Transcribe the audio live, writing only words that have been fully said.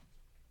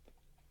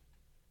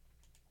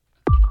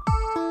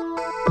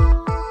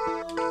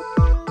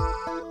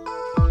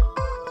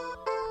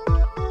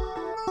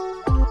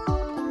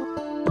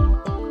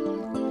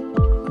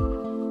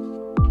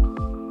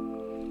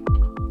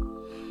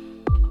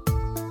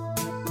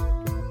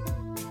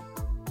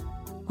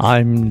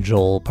I'm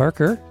Joel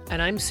Parker.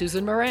 And I'm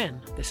Susan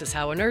Moran. This is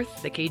How on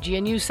Earth, the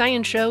KGNU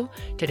Science Show.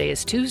 Today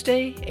is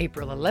Tuesday,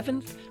 April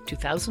 11th,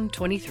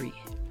 2023.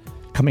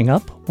 Coming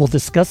up, we'll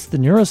discuss the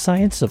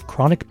neuroscience of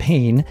chronic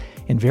pain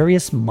and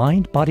various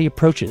mind-body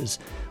approaches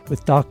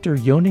with Dr.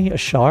 Yoni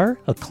Ashar,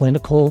 a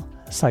clinical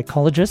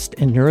psychologist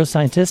and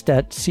neuroscientist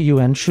at CU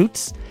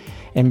Anschutz,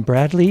 and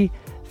Bradley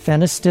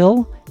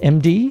Pfannestiel,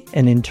 MD,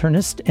 an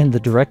internist and the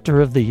director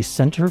of the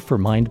Center for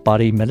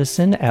Mind-Body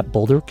Medicine at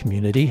Boulder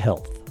Community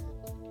Health.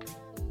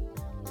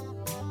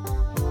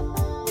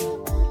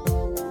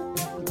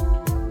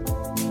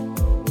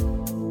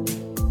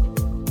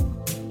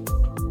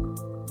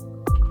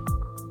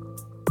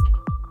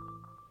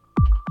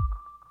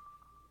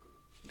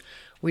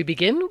 We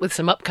begin with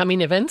some upcoming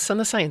events on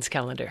the science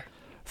calendar.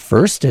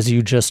 First, as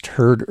you just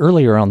heard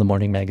earlier on the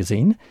Morning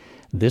Magazine,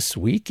 this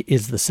week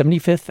is the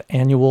 75th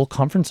Annual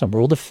Conference on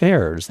World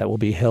Affairs that will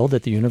be held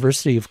at the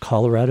University of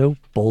Colorado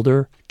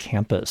Boulder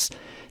campus.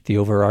 The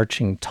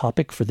overarching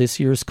topic for this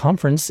year's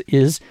conference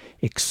is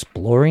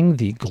exploring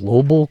the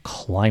global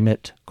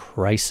climate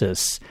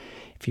crisis.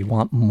 If you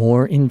want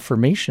more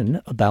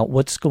information about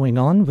what's going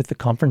on with the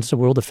Conference on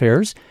World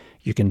Affairs,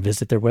 you can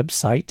visit their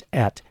website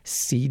at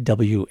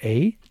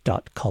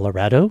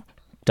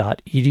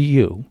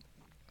cwa.colorado.edu.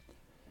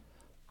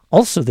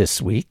 Also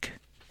this week,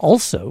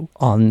 also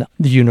on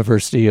the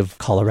University of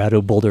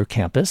Colorado Boulder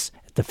campus,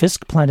 the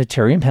Fisk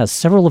Planetarium has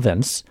several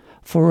events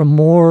for a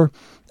more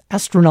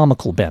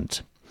astronomical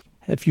bent.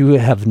 If you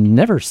have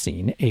never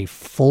seen a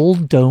full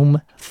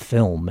dome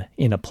film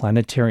in a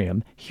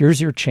planetarium,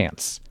 here's your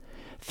chance.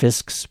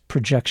 Fisk's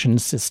projection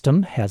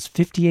system has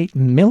 58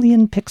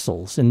 million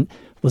pixels and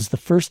was the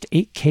first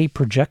 8K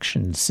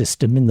projection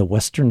system in the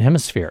Western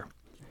Hemisphere.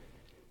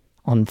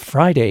 On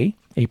Friday,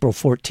 April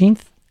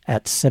 14th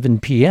at 7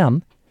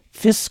 p.m.,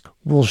 Fisk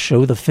will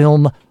show the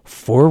film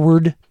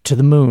Forward to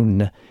the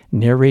Moon,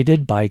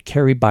 narrated by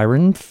Carrie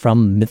Byron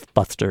from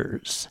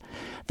Mythbusters.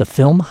 The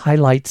film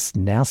highlights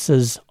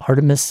NASA's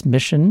Artemis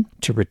mission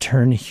to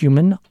return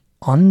human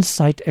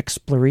on-site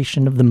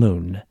exploration of the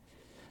moon.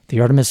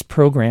 The Artemis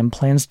program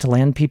plans to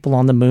land people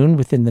on the moon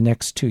within the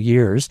next 2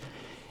 years,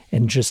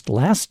 and just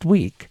last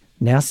week,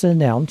 NASA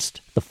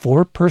announced the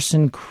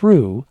 4-person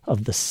crew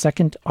of the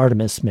second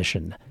Artemis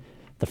mission.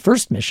 The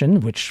first mission,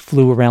 which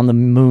flew around the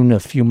moon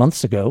a few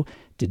months ago,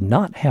 did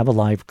not have a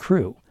live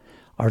crew.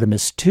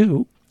 Artemis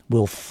 2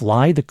 will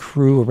fly the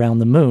crew around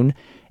the moon,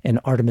 and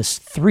Artemis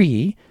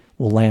 3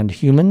 will land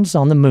humans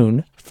on the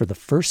moon for the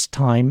first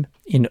time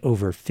in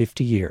over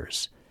 50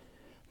 years.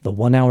 The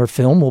 1-hour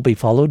film will be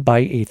followed by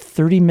a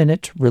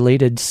 30-minute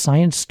related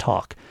science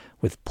talk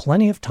with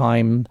plenty of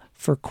time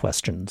for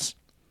questions.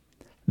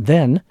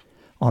 Then,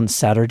 on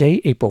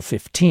Saturday, April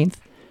 15th,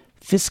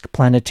 Fisk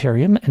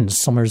Planetarium and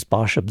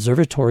Summers-Bosch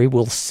Observatory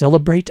will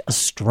celebrate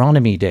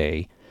Astronomy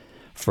Day.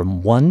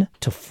 From 1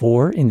 to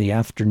 4 in the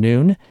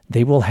afternoon,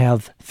 they will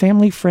have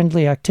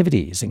family-friendly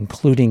activities,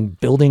 including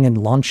building and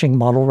launching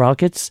model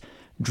rockets,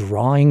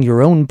 drawing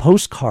your own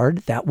postcard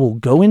that will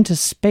go into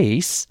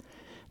space,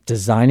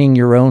 designing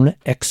your own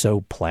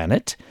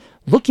exoplanet,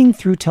 looking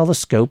through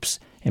telescopes,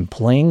 and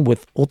playing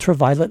with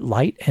ultraviolet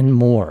light and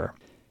more.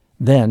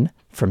 Then,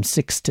 from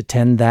 6 to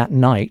 10 that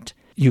night,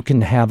 you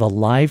can have a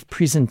live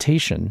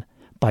presentation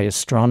by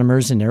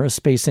astronomers and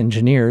aerospace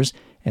engineers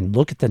and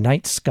look at the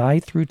night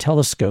sky through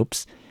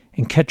telescopes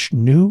and catch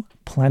new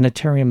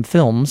planetarium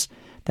films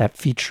that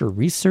feature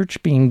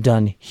research being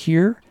done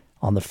here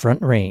on the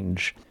Front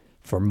Range.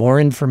 For more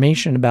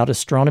information about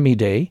Astronomy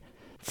Day,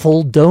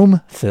 full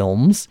dome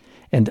films,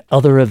 and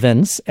other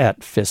events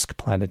at Fisk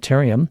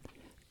Planetarium,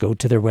 go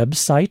to their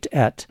website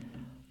at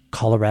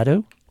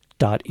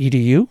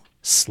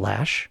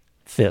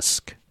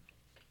colorado.edu/Fisk.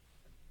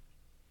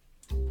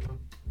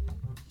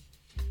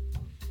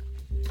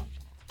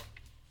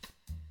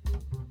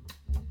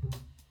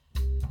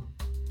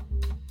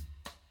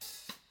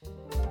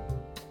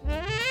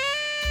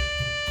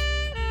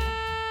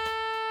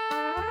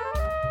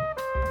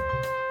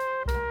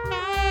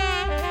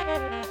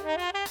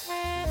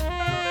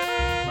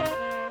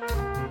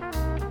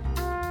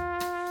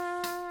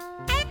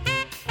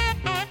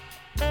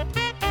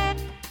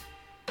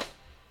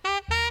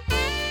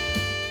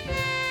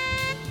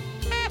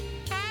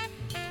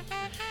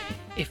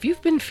 If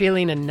you've been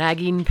feeling a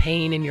nagging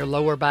pain in your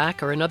lower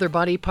back or another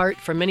body part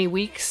for many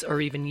weeks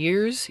or even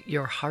years,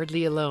 you're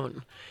hardly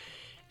alone.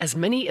 As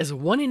many as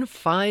 1 in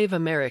 5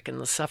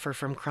 Americans suffer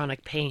from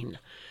chronic pain.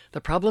 The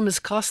problem has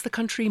cost the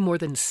country more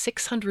than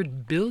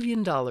 $600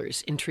 billion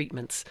in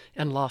treatments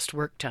and lost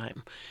work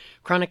time.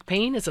 Chronic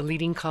pain is a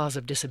leading cause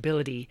of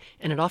disability,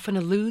 and it often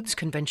eludes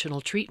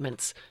conventional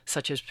treatments,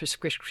 such as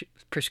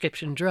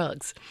prescription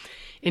drugs.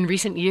 In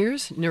recent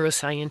years,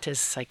 neuroscientists,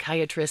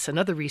 psychiatrists, and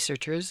other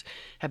researchers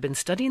have been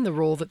studying the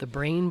role that the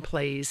brain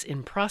plays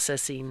in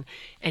processing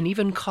and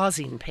even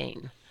causing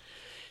pain.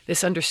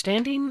 This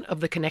understanding of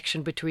the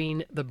connection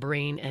between the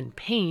brain and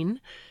pain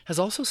has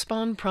also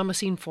spawned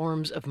promising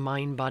forms of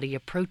mind-body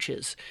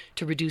approaches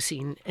to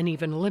reducing and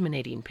even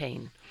eliminating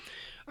pain.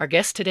 Our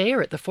guests today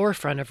are at the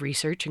forefront of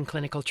research and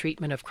clinical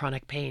treatment of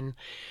chronic pain.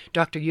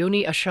 Dr.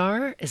 Yoni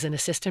Ashar is an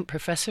assistant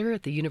professor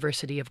at the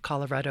University of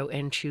Colorado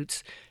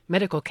Anschutz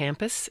Medical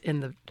Campus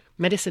in the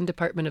Medicine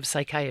Department of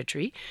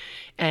Psychiatry,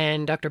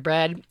 and Dr.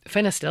 Brad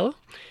Fenestel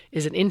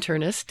is an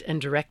internist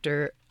and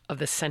director of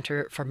the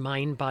Center for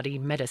Mind-Body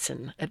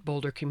Medicine at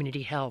Boulder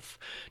Community Health.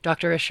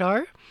 Dr.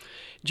 Ashar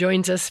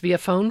joins us via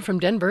phone from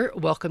Denver.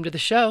 Welcome to the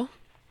show.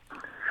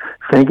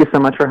 Thank you so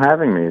much for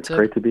having me. It's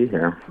great to be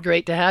here.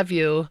 Great to have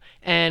you.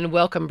 And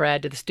welcome,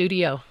 Brad, to the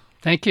studio.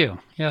 Thank you.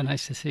 Yeah,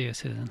 nice to see you,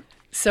 Susan.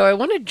 So I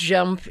want to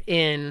jump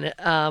in.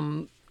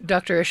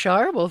 Dr.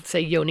 Ashar, we'll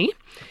say Yoni,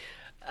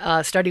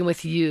 starting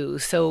with you.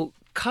 So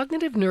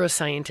cognitive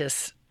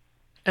neuroscientists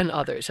and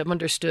others have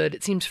understood,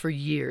 it seems for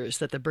years,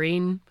 that the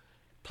brain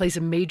plays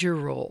a major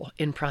role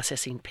in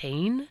processing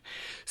pain.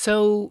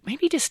 So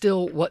maybe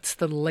distill what's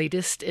the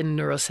latest in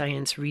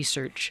neuroscience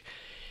research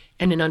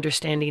and an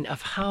understanding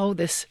of how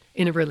this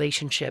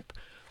interrelationship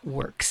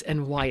works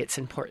and why it's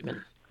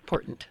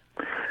important.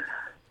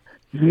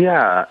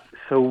 Yeah,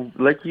 so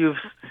like you've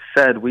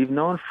said, we've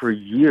known for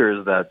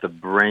years that the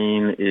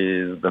brain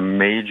is the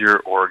major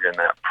organ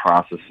that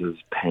processes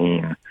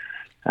pain.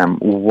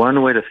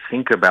 One way to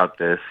think about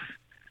this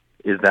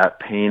is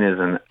that pain is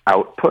an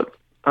output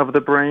of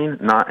the brain,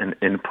 not an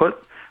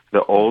input.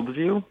 The old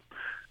view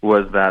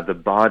was that the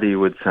body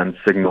would send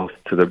signals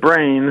to the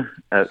brain,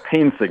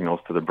 pain signals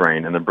to the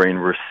brain, and the brain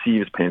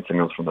receives pain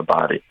signals from the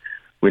body.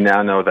 We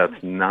now know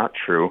that's not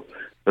true.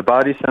 The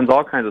body sends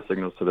all kinds of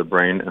signals to the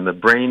brain, and the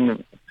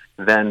brain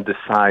then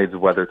decides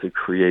whether to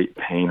create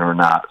pain or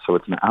not. So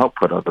it's an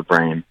output of the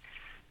brain.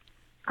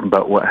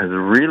 But what has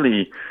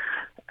really,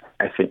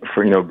 I think,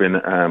 been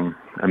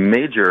a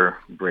major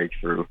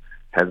breakthrough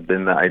has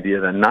been the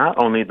idea that not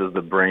only does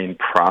the brain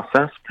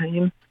process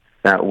pain,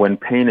 that when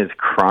pain is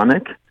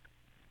chronic,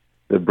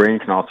 the brain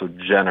can also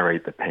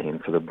generate the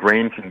pain. So the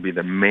brain can be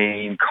the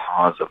main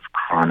cause of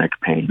chronic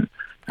pain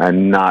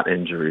and not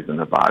injuries in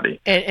the body.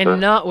 And so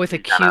not with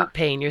acute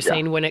pain. You're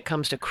saying when it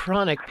comes to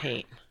chronic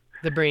pain,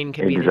 the brain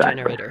can be the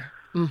generator.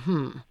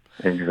 Mm-hmm.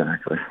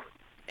 Exactly.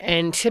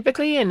 And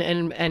typically,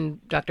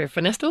 and Dr.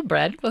 Fenestel,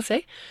 Brad will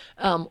say,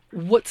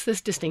 what's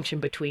this distinction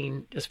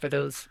between, just for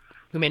those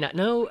who may not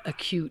know,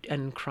 acute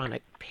and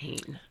chronic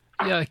pain?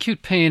 Yeah,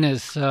 acute pain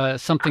is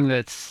something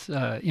that's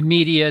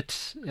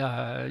immediate,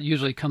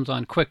 usually comes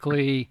on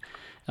quickly,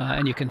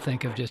 and you can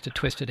think of just a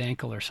twisted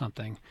ankle or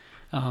something.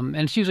 And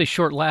it's usually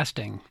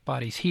short-lasting.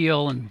 Bodies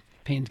heal and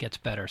pain gets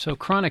better. So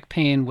chronic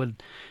pain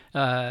would,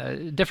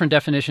 different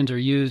definitions are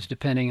used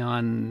depending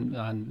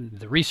on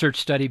the research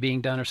study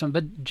being done or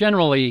something. But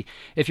generally,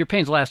 if your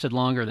pain's lasted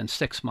longer than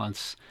 6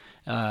 months,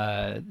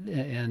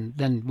 and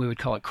then we would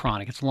call it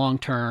chronic. It's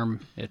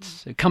long-term.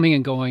 It's coming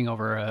and going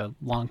over a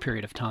long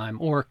period of time,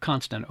 or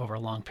constant over a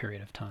long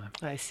period of time.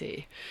 I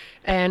see.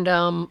 And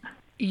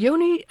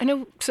Yoni, I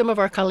know some of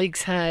your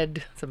colleagues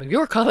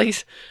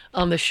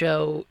on the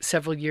show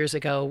several years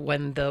ago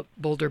when the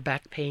Boulder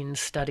back pain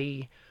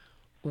study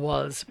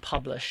was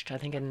published. I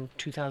think in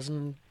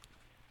 2000,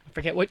 I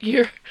forget what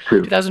year.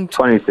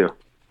 2022.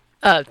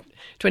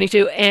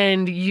 22,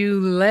 and you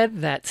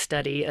led that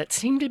study. It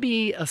seemed to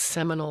be a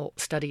seminal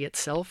study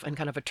itself and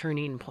kind of a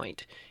turning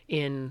point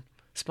in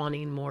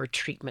spawning more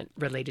treatment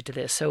related to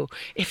this. So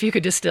if you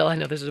could distill, I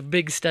know this is a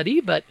big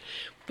study, but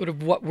sort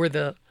of what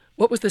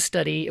was the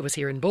study? It was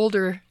here in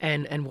Boulder,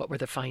 and what were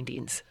the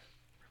findings?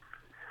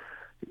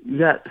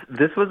 Yeah,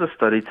 this was a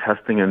study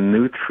testing a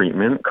new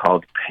treatment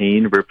called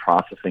pain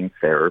reprocessing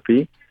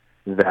therapy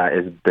that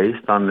is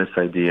based on this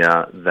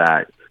idea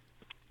that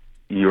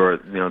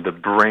the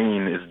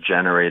brain is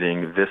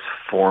generating this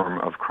form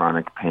of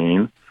chronic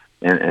pain,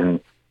 and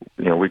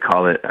we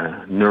call it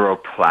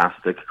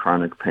neuroplastic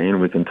chronic pain.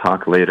 We can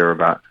talk later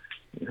about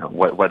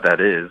what that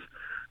is,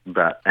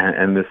 but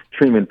and this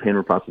treatment, pain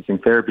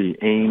reprocessing therapy,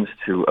 aims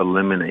to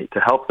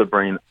help the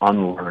brain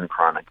unlearn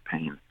chronic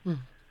pain.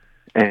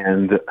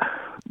 And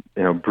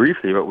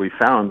briefly, what we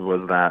found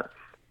was that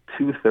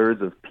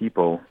 2/3 of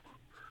people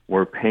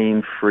were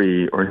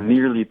pain-free or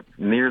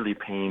nearly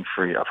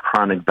pain-free of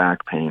chronic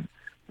back pain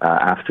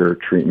after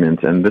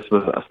treatment. And this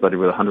was a study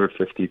with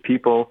 150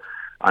 people.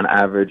 On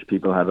average,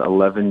 people had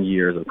 11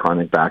 years of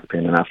chronic back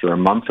pain, and after a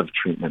month of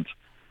treatment,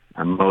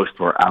 most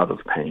were out of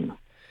pain.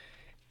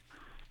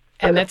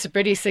 And that's a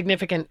pretty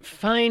significant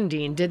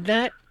finding. Did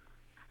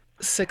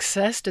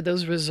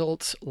those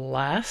results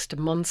last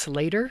months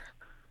later?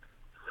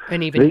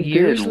 And even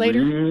years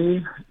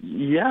later?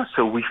 Yeah,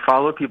 so we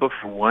followed people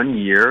for 1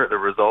 year. The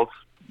results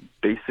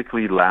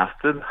basically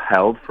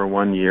held for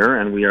 1 year,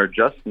 and we are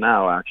just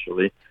now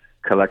actually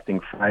collecting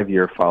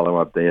 5-year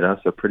follow-up data.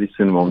 So pretty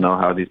soon we'll know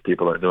how these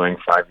people are doing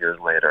 5 years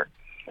later.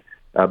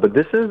 But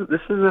this is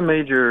a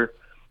major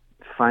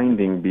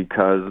finding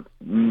because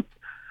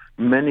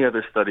many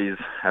other studies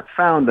have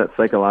found that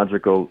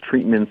psychological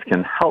treatments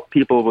can help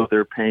people with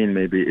their pain.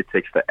 Maybe it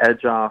takes the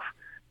edge off.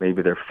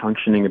 Maybe they're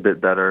functioning a bit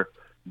better.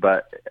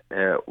 But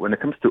when it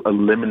comes to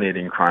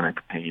eliminating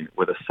chronic pain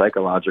with a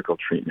psychological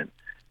treatment,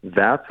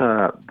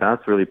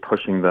 that's really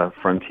pushing the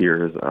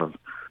frontiers of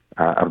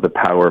of the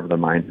power of the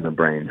mind and the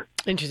brain.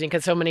 Interesting,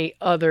 because so many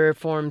other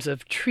forms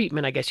of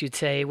treatment, I guess you'd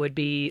say, would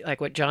be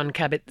like what Jon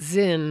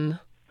Kabat-Zinn,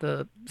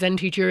 the Zen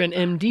teacher and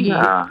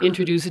MD,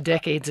 introduced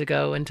decades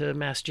ago into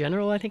Mass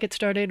General. I think it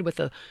started with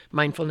a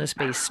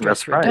mindfulness-based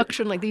stress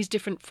reduction, like these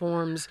different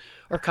forms,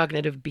 or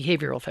cognitive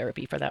behavioral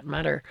therapy for that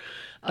matter,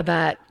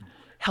 that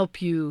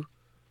help you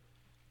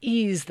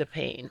ease the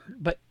pain.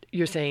 But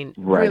you're saying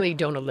really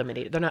don't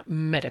eliminate it. They're not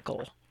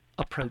medical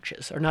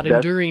approaches, or not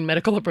enduring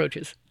medical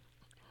approaches.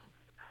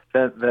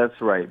 That's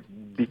right.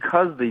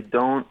 Because they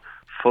don't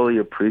fully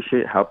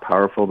appreciate how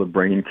powerful the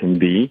brain can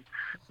be,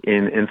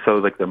 and so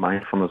like the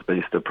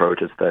mindfulness-based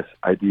approach is this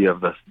idea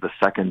of the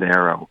second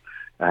arrow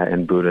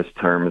in Buddhist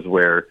terms,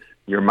 where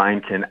your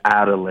mind can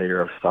add a layer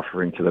of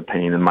suffering to the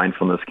pain, and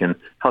mindfulness can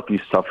help you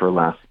suffer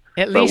less.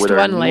 At least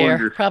one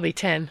layer, probably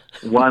 10.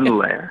 One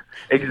layer,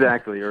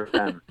 exactly, or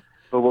 10.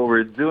 But what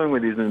we're doing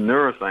with these new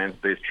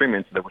neuroscience-based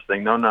treatments is that we're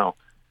saying, no,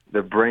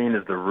 the brain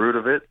is the root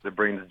of it. The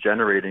brain's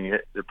generating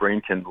it. The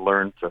brain can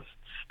learn to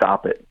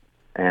stop it.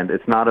 And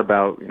it's not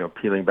about,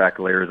 peeling back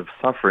layers of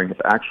suffering. It's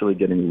actually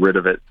getting rid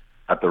of it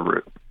at the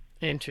root.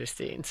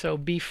 Interesting. So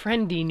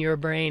befriending your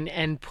brain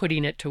and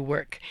putting it to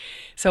work.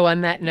 So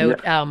on that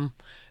note,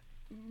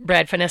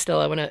 Brad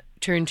Fenestel, I want to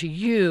turn to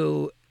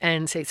you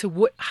and say,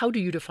 so how do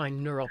you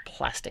define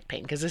neuroplastic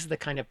pain? Because this is the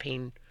kind of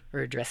pain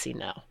we're addressing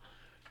now,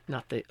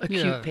 not the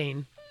acute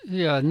pain.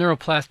 Yeah,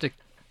 neuroplastic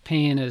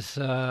pain is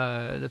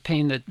the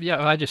pain that,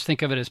 I just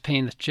think of it as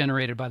pain that's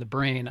generated by the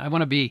brain.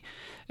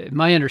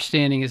 My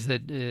understanding is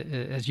that,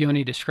 as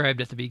Yoni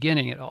described at the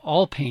beginning,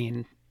 all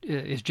pain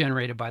is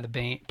generated by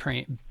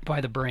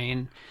the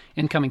brain.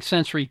 Incoming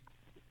sensory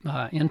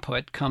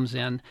input comes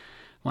in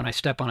when I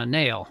step on a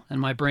nail, and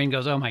my brain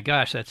goes, oh my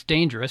gosh, that's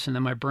dangerous, and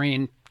then my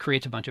brain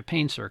creates a bunch of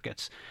pain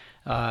circuits.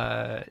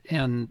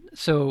 And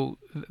so,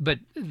 but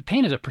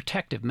pain is a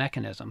protective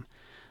mechanism.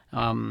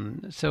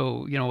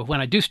 So,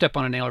 when I do step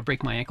on a nail or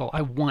break my ankle,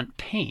 I want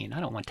pain. I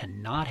don't want to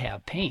not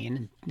have pain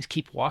and just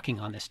keep walking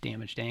on this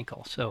damaged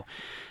ankle. So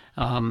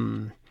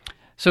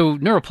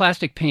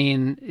neuroplastic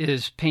pain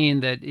is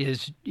pain that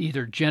is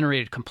either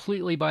generated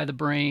completely by the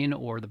brain,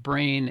 or the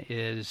brain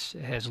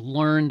has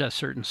learned a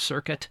certain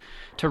circuit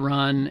to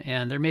run,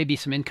 and there may be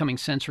some incoming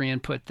sensory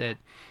input that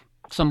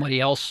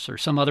somebody else or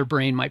some other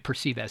brain might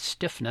perceive as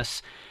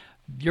stiffness.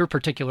 Your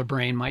particular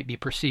brain might be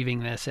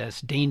perceiving this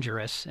as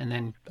dangerous and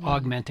then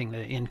augmenting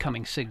the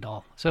incoming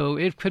signal. So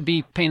it could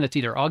be pain that's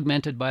either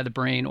augmented by the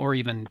brain or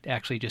even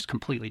actually just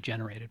completely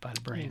generated by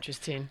the brain.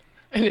 Interesting.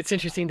 And it's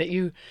interesting that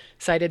you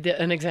cited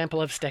an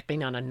example of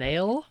stepping on a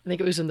nail. I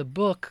think it was in the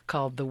book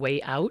called The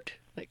Way Out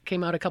that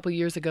came out a couple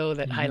years ago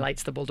that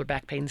highlights the Boulder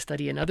back pain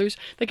study and others.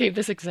 They gave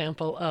this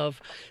example of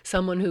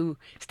someone who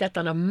stepped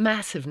on a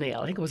massive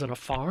nail. I think it was on a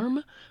farm.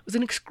 It was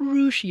an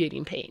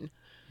excruciating pain.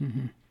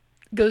 Mm-hmm.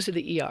 Goes to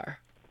the ER.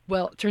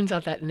 Well, it turns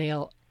out that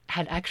nail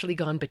had actually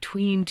gone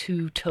between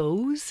two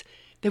toes.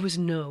 There was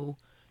no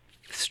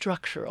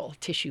structural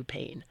tissue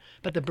pain,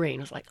 but the brain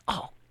was like,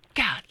 oh,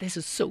 God, this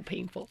is so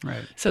painful.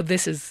 Right. So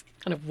this is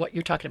kind of what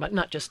you're talking about,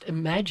 not just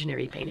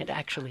imaginary pain. It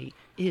actually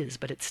is,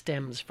 but it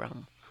stems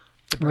from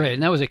the brain. Right,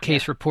 and that was a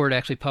case report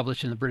actually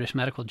published in the British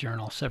Medical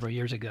Journal several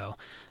years ago,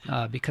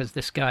 because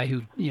this guy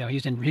who,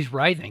 he's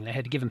writhing. They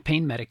had to give him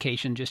pain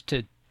medication just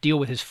to deal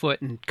with his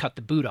foot and cut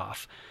the boot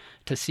off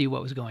to see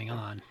what was going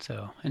on.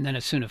 So, and then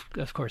as soon,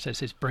 of course, as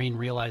his brain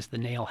realized the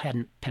nail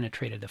hadn't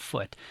penetrated the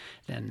foot,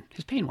 then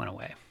his pain went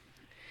away.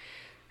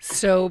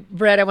 So,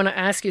 Brad, I want to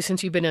ask you,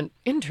 since you've been an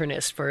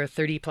internist for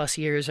 30 plus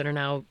years and are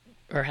now,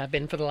 or have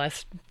been for the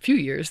last few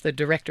years, the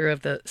director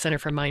of the Center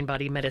for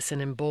Mind-Body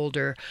Medicine in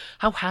Boulder,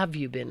 how have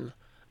you been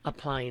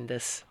applying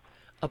this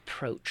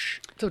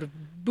approach? Sort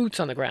of boots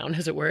on the ground,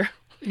 as it were.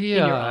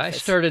 Yeah, I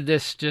started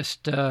this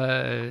just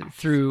I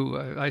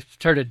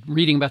started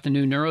reading about the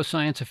new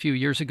neuroscience a few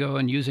years ago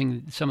and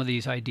using some of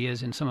these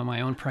ideas in some of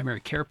my own primary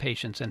care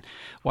patients and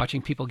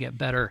watching people get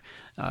better,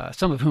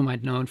 some of whom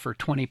I'd known for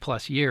 20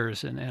 plus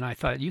years. And I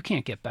thought, you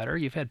can't get better.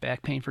 You've had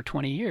back pain for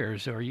 20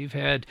 years, or you've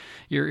had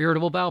your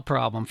irritable bowel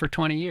problem for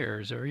 20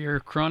 years, or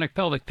your chronic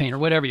pelvic pain, or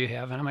whatever you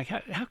have. And I'm like,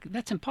 how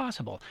that's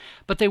impossible.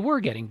 But they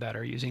were getting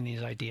better using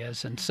these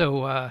ideas. And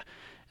so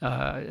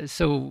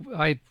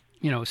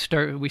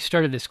we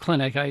started this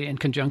clinic in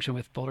conjunction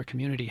with Boulder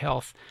Community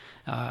Health,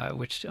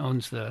 which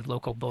owns the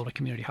local Boulder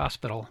Community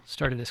Hospital.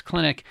 Started this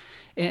clinic,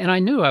 and I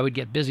knew I would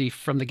get busy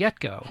from the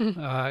get-go,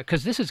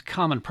 because this is a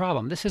common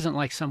problem. This isn't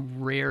like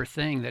some rare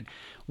thing that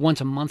once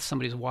a month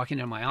somebody's walking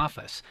into my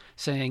office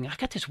saying, I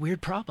got this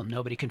weird problem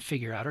nobody can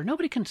figure out, or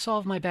nobody can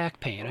solve my back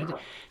pain.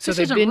 So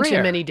they've been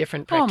to many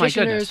different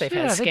practitioners. They've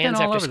had scans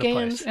after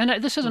scans.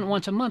 And this isn't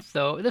once a month,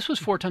 though. This was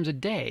 4 times a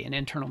day in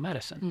internal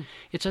medicine.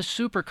 It's a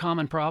super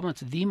common problem.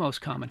 It's the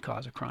most common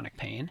cause of chronic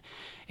pain.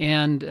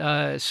 And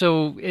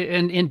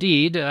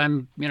indeed,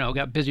 I'm,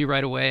 got busy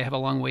right away. I have a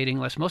long waiting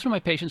list. Most of my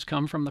patients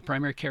come from the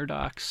primary care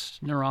docs,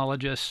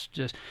 neurologists,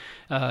 just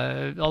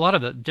a lot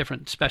of the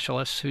different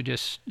specialists who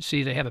just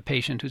see they have a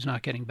patient who's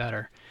not getting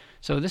better.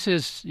 So this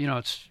is,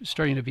 it's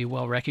starting to be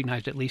well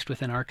recognized, at least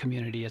within our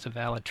community, as a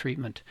valid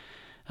treatment.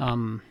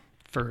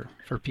 for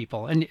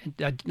people. And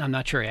I'm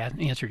not sure I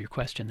answered your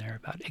question there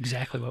about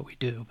exactly what we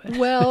do. But.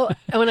 Well,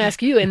 I want to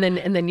ask you, and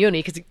then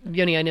Yoni, because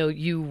Yoni, I know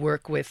you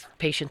work with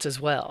patients as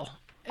well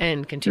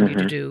and continue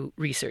to do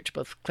research,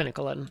 both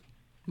clinical and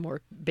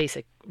more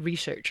basic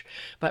research.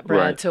 But Brad,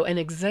 Right. so an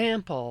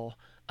example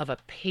of a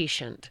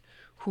patient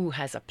who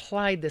has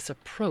applied this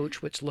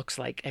approach, which looks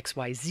like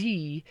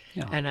XYZ,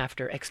 and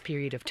after X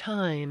period of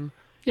time.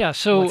 Yeah,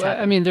 so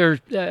I mean, there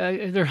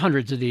are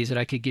hundreds of these that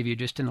I could give you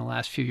just in the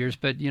last few years,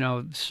 but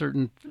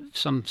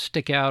some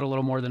stick out a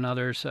little more than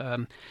others.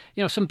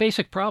 Some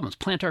basic problems,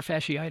 plantar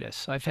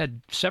fasciitis. I've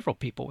had several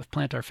people with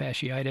plantar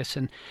fasciitis,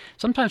 and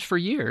sometimes for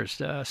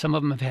years. Some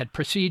of them have had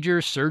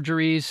procedures,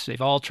 surgeries.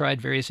 They've all tried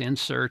various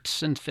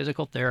inserts and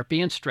physical therapy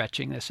and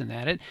stretching, this and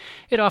that.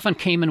 It often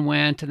came and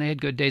went, and they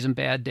had good days and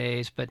bad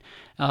days. But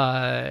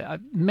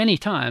many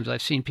times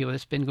I've seen people.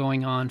 It's been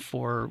going on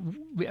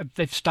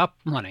they've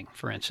stopped running,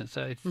 for instance.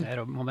 I had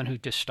a woman who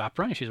just stopped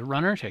running. She's a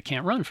runner. She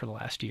can't run for the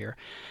last year.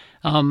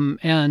 And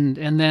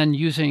then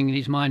using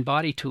these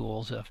mind-body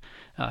tools of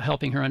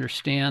helping her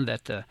understand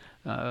that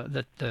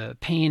the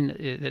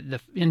pain,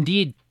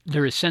 indeed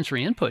there is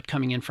sensory input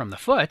coming in from the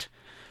foot,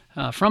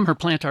 from her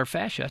plantar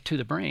fascia to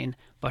the brain,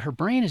 but her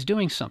brain is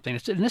doing something.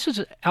 And this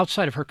is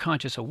outside of her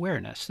conscious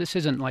awareness. This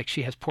isn't like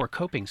she has poor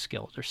coping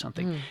skills or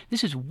something.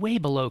 This is way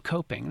below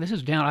coping. This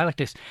is down, I like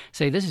to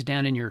say, this is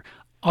down in your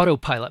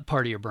autopilot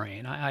part of your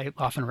brain. I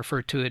often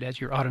refer to it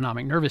as your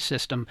autonomic nervous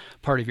system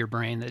part of your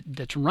brain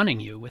that's running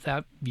you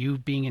without you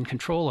being in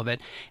control of it.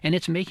 And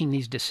it's making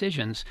these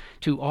decisions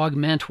to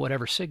augment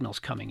whatever signal's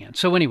coming in.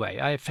 So anyway,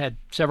 I've had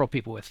several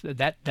people with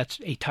that.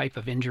 That's a type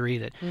of injury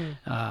that,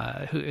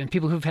 and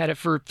people who've had it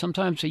for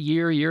sometimes a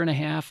year and a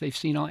half, they've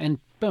seen all, and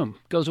boom,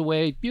 goes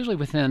away, usually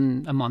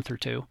within a month or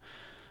two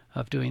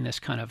of doing this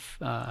kind of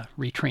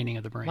retraining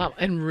of the brain. Wow,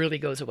 and really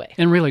goes away.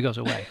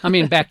 I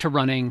mean, back to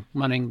running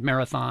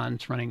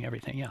marathons, running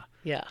everything, yeah.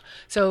 Yeah.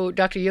 So,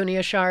 Dr. Yoni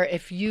Ashar,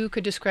 if you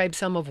could describe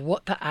some of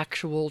what the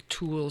actual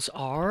tools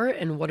are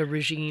and what a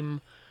regime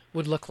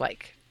would look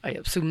like. I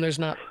assume there's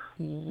not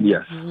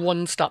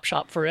one-stop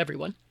shop for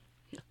everyone.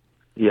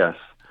 Yes.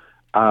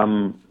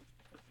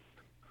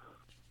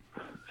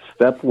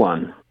 Step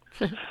one,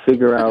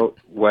 figure out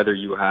whether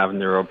you have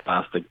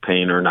neuroplastic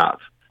pain or not.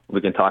 We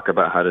can talk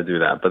about how to do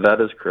that, but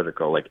that is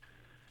critical. Like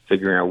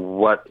figuring out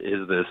what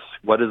is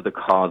the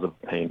cause of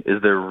pain?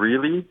 Is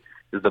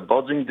the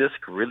bulging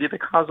disc really the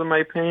cause of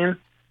my pain,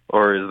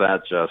 or is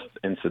that just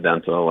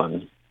incidental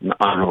and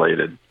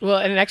unrelated? Well,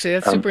 and actually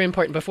that's super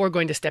important before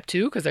going to step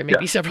two, because there may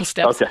be several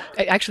steps. Okay.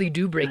 I actually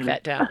do break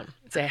that down.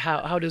 Say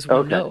how does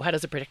one know? How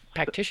does a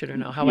practitioner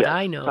know? How would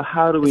I know so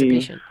how do as a we,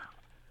 patient?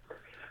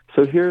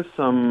 So here's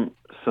some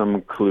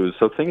clues.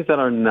 So things that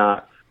are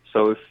not,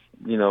 so if,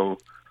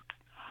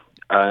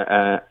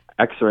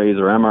 X-rays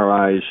or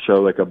MRIs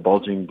show like a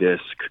bulging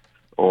disc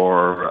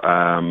or,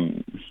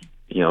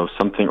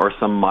 something, or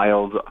some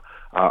mild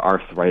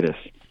arthritis.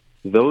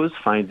 Those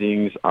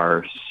findings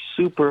are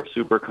super,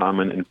 super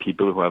common in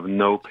people who have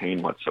no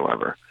pain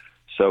whatsoever.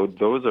 So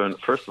those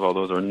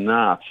are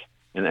not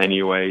in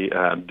any way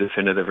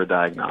definitive or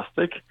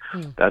diagnostic.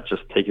 That's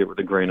just take it with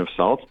a grain of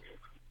salt.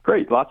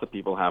 Great, lots of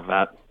people have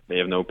that. They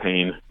have no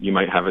pain. You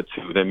might have it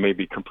too. They may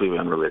be completely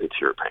unrelated to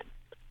your pain.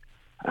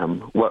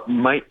 What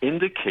might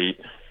indicate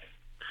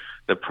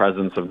the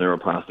presence of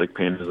neuroplastic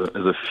pain is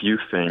a few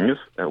things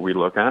that we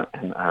look at,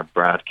 and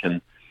Brad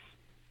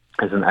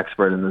is an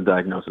expert in the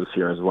diagnosis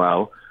here as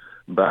well.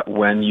 But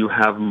when you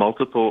have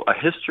a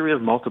history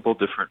of multiple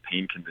different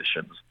pain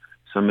conditions,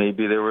 so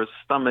maybe there were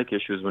stomach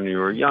issues when you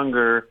were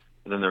younger,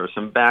 and then there was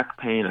some back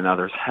pain, and now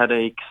there's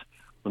headaches.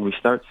 When we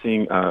start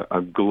seeing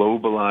a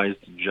globalized,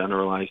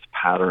 generalized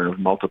pattern of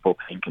multiple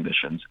pain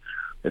conditions,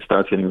 it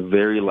starts getting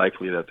very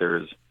likely that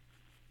there's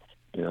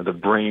the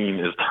brain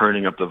is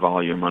turning up the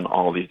volume on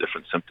all these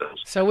different symptoms.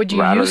 So would you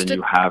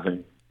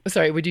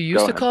would you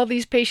used to call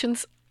these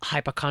patients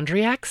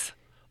hypochondriacs?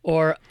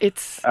 Or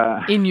it's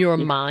in your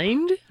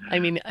mind? I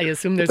mean, I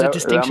assume there's a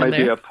distinction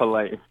there.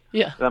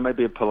 That might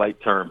be a polite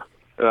term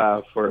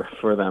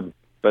for them.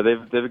 But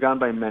they've gone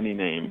by many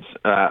names.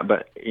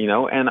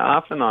 And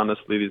often,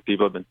 honestly, these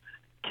people have been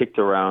kicked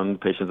around.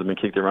 Patients have been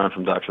kicked around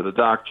from doctor to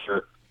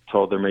doctor,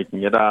 told they're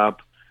making it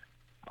up,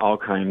 all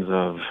kinds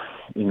of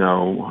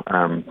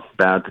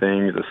bad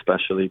things,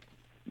 especially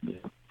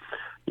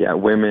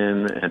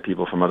women and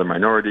people from other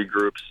minority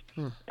groups.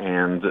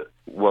 And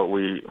what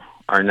we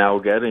are now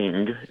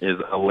getting is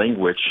a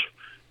language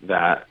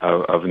that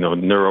of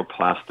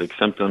neuroplastic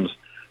symptoms,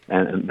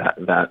 and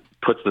that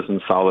puts this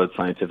in solid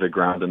scientific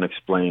ground and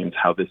explains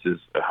how this is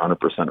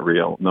 100%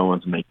 real. No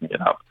one's making it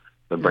up.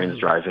 The brain is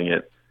driving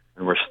it,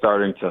 and we're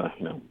starting to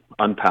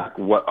unpack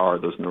what are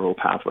those neural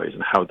pathways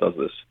and how does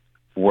this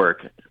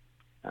work.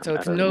 So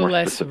it's no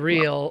less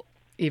real,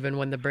 even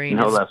when the brain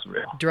is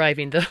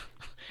driving the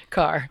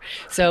car.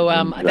 So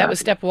Exactly. that was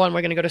step one.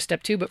 We're going to go to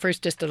step two, but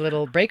first, just a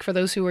little break for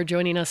those who are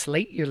joining us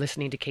late. You're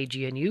listening to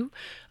KGNU.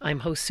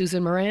 I'm host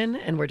Susan Moran,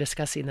 and we're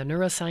discussing the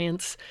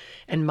neuroscience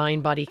and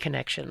mind-body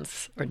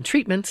connections or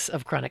treatments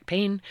of chronic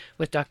pain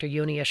with Dr.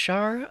 Yoni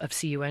Ashar of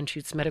CU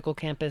Anschutz Medical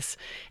Campus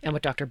and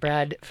with Dr.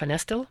 Brad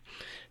Fenestel,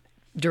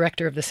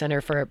 director of the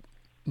Center for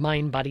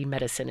Mind-Body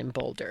Medicine in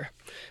Boulder.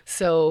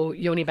 So,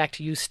 Yoni, back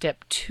to you.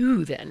 Step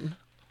two, then,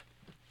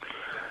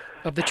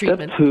 of the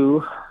treatment. Step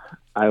two,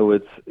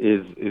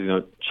 is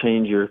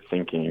change your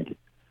thinking.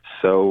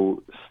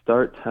 So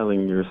start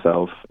telling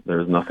yourself,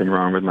 there's nothing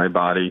wrong with my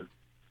body.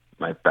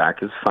 My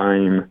back is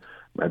fine.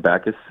 My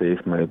back is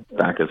safe. My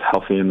back is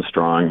healthy and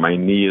strong. My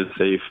knee is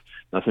safe.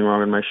 Nothing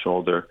wrong with my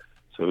shoulder.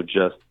 So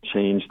just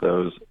change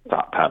those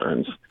thought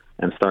patterns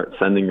and start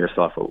sending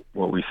yourself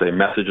what we say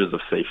messages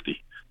of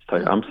safety. Tell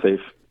you, I'm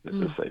safe. This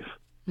is safe.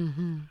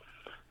 Mm-hmm.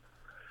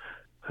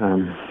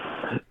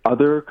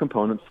 Other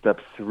components, step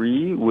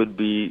three would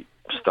be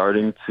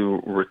starting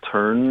to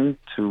return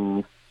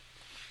to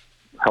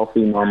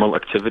healthy, normal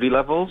activity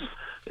levels.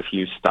 If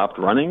you stopped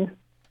running,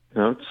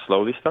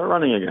 slowly start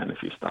running again.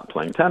 If you stop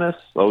playing tennis,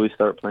 slowly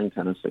start playing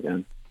tennis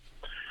again.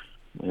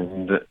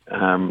 And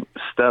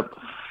step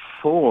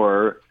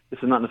four, this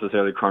is not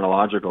necessarily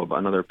chronological, but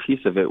another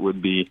piece of it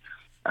would be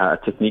a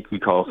technique we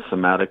call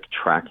somatic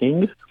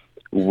tracking,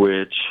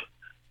 which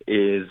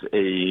is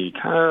a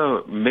kind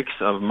of mix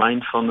of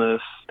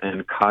mindfulness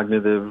and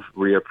cognitive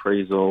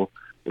reappraisal.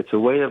 It's a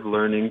way of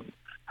learning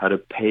how to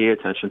pay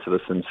attention to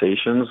the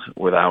sensations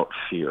without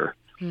fear.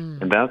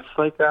 And that's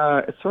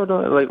it's sort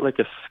of like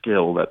a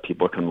skill that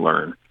people can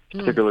learn, a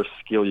particular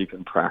skill you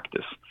can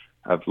practice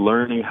of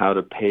learning how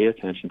to pay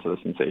attention to the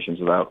sensations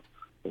without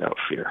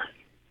fear.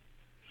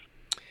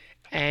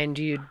 And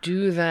do you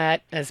do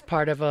that as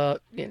part of a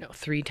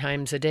 3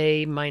 times a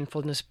day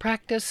mindfulness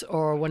practice,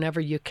 or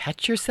whenever you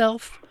catch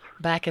yourself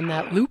back in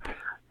that loop?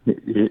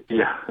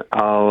 Yeah,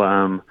 all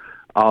of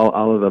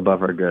the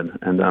above are good,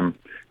 and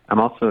I'm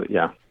also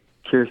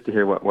curious to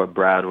hear what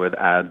Brad would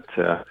add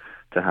to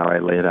how I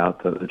laid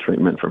out the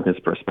treatment from his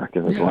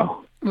perspective as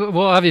well.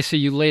 Well, obviously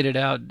you laid it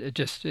out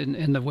just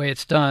in the way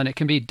it's done. It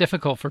can be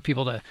difficult for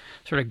people to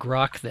sort of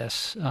grok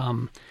this.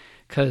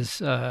 Because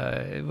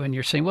when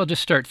you're saying, well,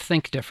 just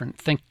think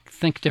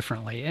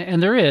differently.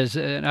 And there is,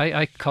 and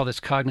I call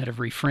this cognitive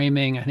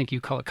reframing. I think you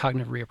call it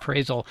cognitive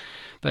reappraisal.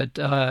 But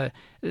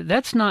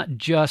that's not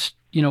just,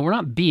 we're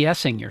not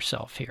BSing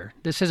yourself here.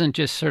 This isn't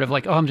just sort of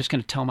like, I'm just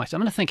going to tell myself,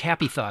 I'm going to think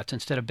happy thoughts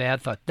instead of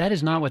bad thoughts. That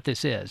is not what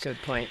this is.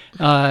 Good point.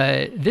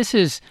 This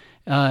is,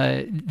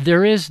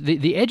 there is,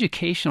 the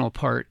educational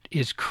part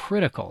is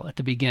critical at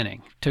the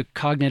beginning to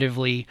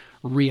cognitively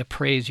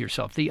reappraise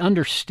yourself. The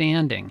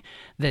understanding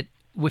that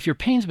if your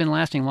pain's been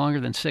lasting longer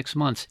than 6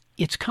 months,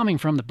 it's coming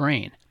from the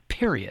brain,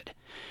 period.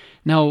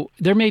 Now,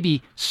 there may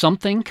be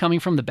something coming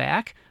from the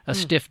back, a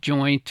stiff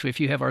joint if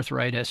you have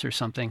arthritis or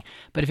something,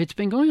 but if it's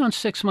been going on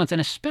 6 months,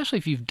 and especially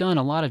if you've done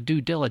a lot of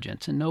due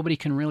diligence and nobody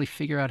can really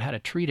figure out how to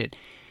treat it,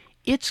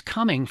 it's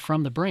coming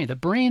from the brain. The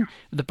brain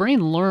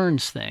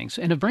learns things,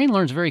 and the brain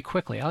learns very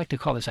quickly. I like to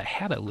call this a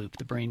habit loop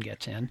the brain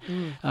gets in.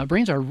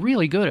 Brains are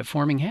really good at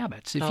forming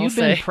habits. If you've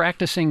been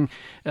practicing,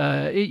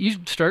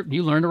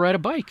 you learn to ride a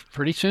bike.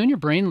 Pretty soon your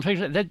brain,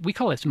 we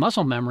call it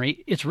muscle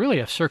memory. It's really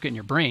a circuit in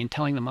your brain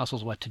telling the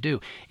muscles what to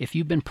do. If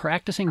you've been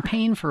practicing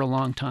pain for a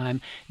long time,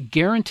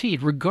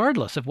 guaranteed,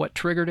 regardless of what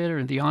triggered it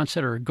or the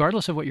onset, or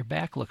regardless of what your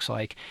back looks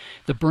like,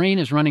 the brain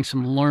is running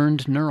some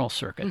learned neural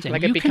circuits.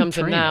 Like it becomes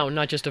a noun,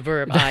 not just a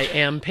verb. I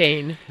am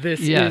pain.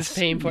 This is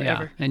pain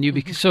forever. Yeah.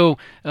 And so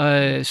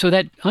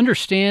that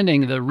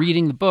understanding, the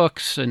reading the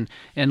books and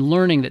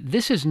learning that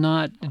this is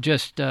not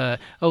just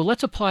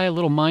let's apply a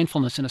little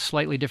mindfulness in a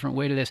slightly different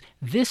way to this.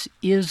 This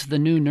is the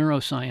new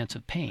neuroscience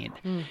of pain,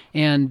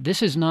 and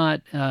this is not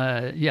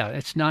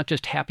it's not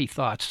just happy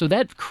thoughts. So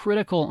that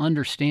critical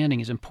understanding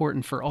is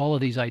important for all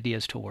of these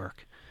ideas to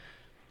work.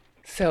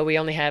 So we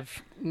only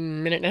have a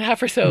minute and a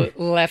half or so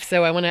left.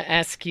 So I want to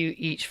ask you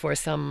each for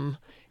some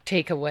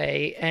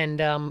takeaway.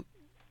 And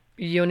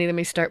Yoni, let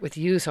me start with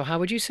you. So how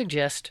would you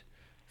suggest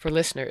for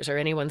listeners or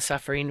anyone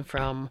suffering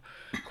from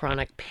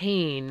chronic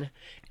pain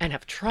and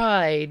have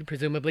tried,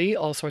 presumably,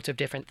 all sorts of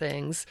different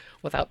things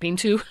without being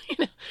too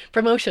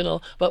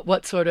promotional, but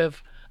what sort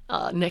of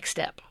next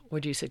step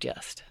would you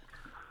suggest?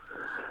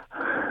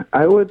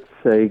 I would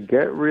say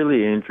get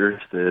really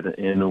interested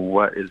in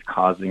what is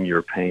causing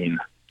your pain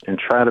and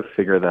try to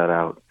figure that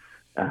out.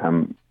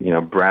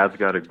 Brad's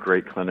got a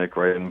great clinic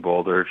right in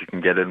Boulder. If you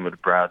can get in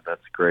with Brad,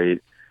 that's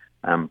great.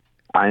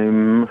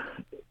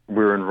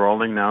 We're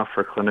enrolling now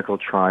for a clinical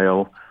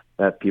trial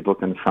that people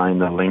can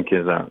find. The link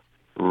is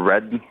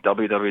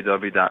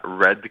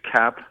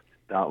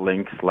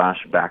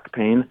www.redcap.link/back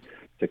pain.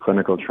 It's a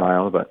clinical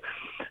trial, but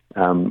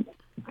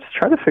just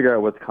try to figure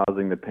out what's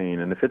causing the pain.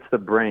 And if it's the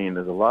brain,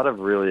 there's a lot of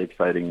really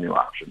exciting new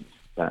options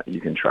that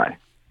you can try.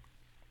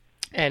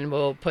 And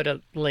we'll put a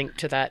link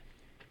to that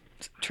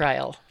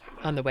trial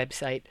on the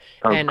website.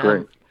 Oh,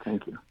 great.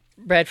 Thank you.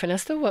 Brad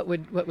Fenestel, what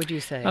would you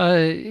say?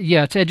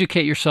 To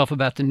educate yourself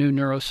about the new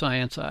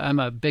neuroscience. I'm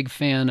a big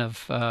fan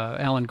of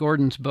Alan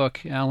Gordon's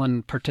book.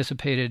 Alan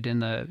participated in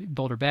the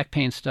Boulder back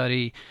pain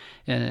study,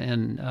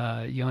 and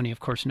Yoni, of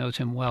course, knows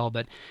him well.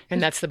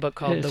 And that's the book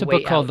called The Way Out. It's a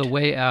book called The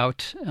Way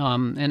Out,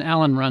 and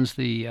Alan runs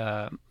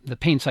the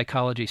Pain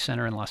Psychology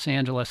Center in Los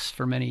Angeles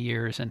for many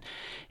years, and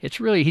it's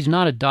really, he's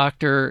not a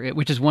doctor,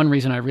 which is one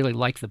reason I really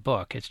like the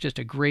book. It's just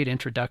a great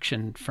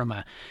introduction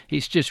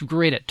he's just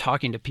great at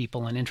talking to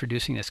people and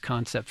introducing this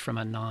concept from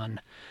a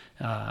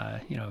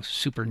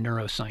super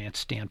neuroscience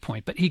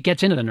standpoint. But he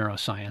gets into the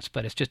neuroscience,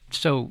 but it's just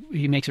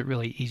he makes it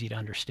really easy to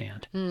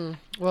understand.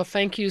 Well,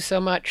 thank you so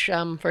much,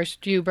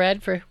 first to you,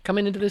 Brad, for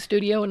coming into the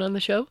studio and on the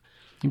show.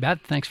 You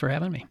bet. Thanks for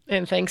having me.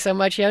 And thanks so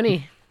much,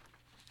 Yoni.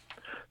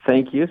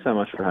 Thank you so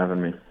much for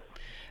having me.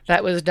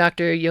 That was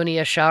Dr. Yoni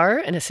Ashar,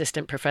 an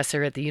assistant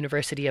professor at the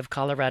University of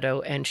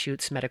Colorado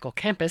Anschutz Medical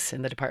Campus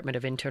in the Department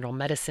of Internal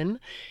Medicine,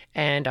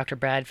 and Dr.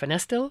 Brad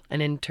Fenestel, an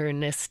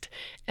internist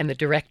and the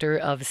director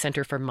of the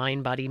Center for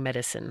Mind-Body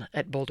Medicine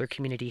at Boulder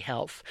Community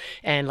Health.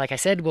 And like I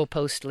said, we'll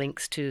post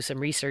links to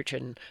some research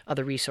and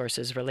other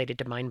resources related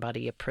to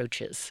mind-body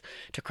approaches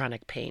to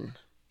chronic pain.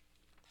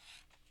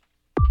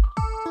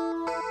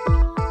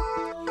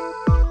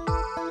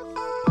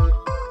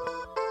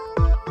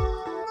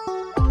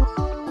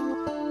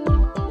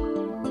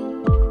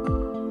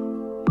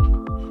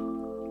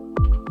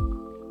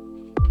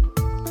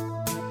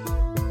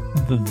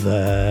 That's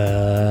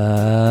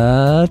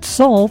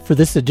all for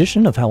this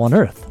edition of How on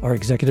Earth. Our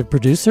executive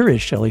producer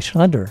is Shelley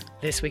Schneider.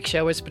 This week's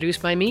show was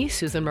produced by me,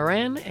 Susan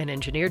Moran, and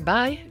engineered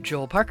by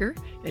Joel Parker.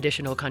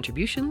 Additional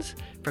contributions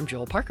from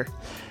Joel Parker.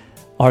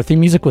 Our theme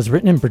music was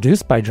written and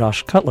produced by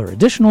Josh Cutler.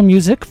 Additional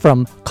music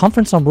from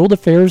Conference on World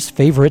Affairs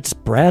favorites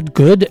Brad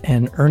Good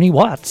and Ernie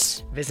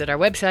Watts. Visit our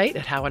website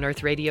at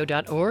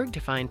howonearthradio.org to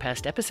find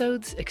past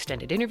episodes,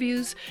 extended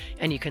interviews,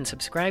 and you can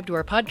subscribe to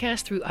our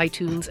podcast through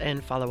iTunes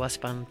and follow us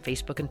on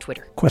Facebook and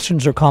Twitter.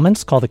 Questions or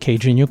comments, call the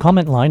KGNU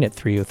comment line at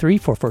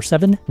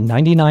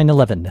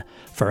 303-447-9911.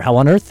 For How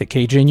on Earth, the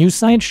KGNU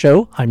Science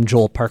Show, I'm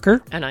Joel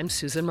Parker. And I'm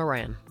Susan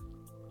Moran.